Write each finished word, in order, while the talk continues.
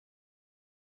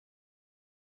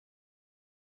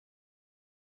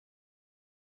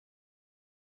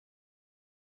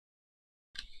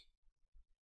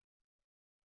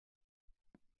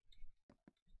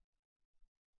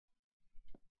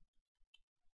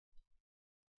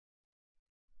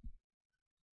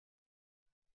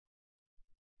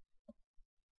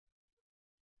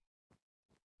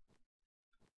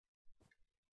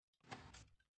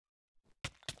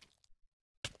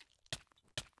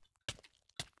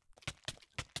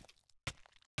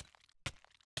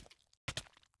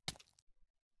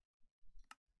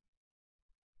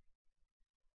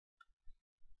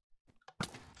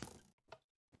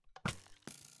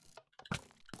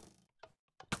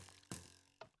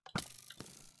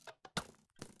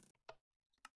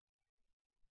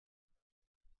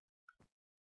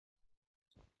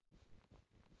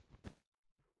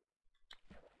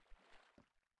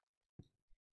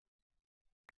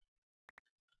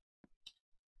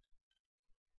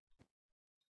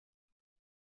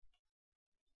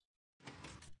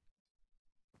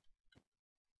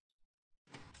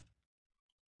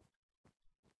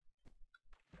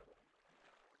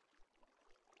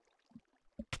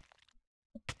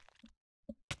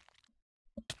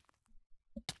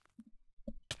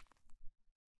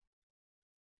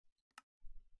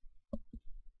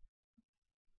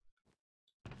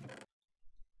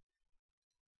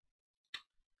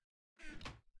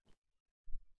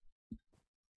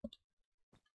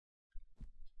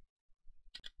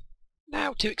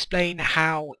to explain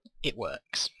how it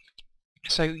works.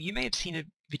 So you may have seen a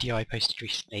video I posted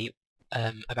recently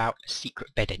about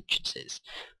secret bed entrances,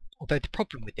 although the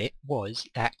problem with it was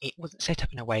that it wasn't set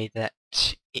up in a way that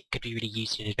it could be really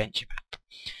used in an adventure map.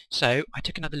 So I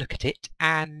took another look at it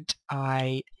and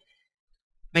I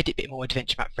made it a bit more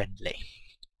adventure map friendly.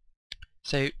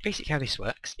 So basically how this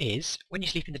works is, when you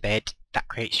sleep in the bed, that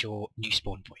creates your new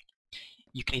spawn point.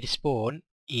 You can either spawn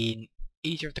in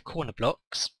either of the corner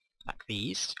blocks, like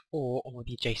these, or on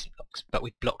the adjacent blocks, but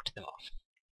we've blocked them off.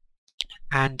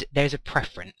 And there's a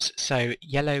preference, so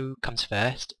yellow comes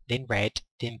first, then red,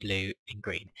 then blue, then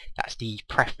green. That's the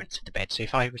preference of the bed. So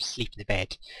if I was to sleep in the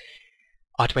bed,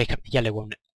 I'd wake up in the yellow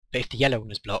one, but if the yellow one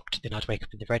was blocked, then I'd wake up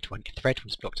in the red one. If the red one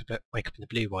was blocked, I'd wake up in the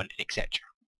blue one, etc.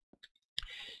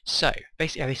 So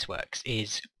basically how this works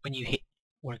is, when you hit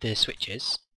one of the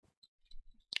switches,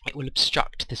 it will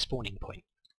obstruct the spawning point.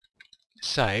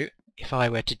 So if I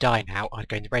were to die now, I'd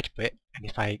go in the red bit, and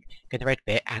if I go in the red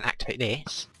bit and activate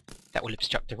this, that will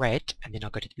obstruct the red, and then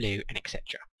I'll go to the blue, and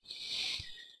etc.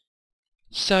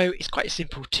 So it's quite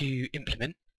simple to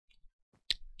implement.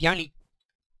 The only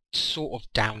sort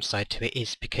of downside to it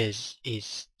is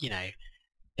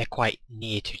they're quite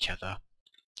near to each other,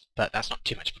 but that's not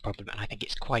too much of a problem, and I think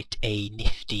it's quite a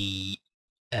nifty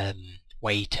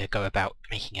way to go about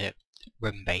making a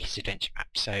room-based adventure map.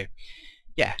 So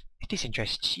yeah, if this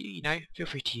interests you, feel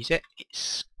free to use it.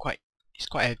 It's quite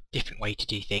a different way to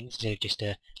do things instead of just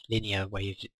a linear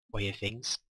way of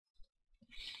things.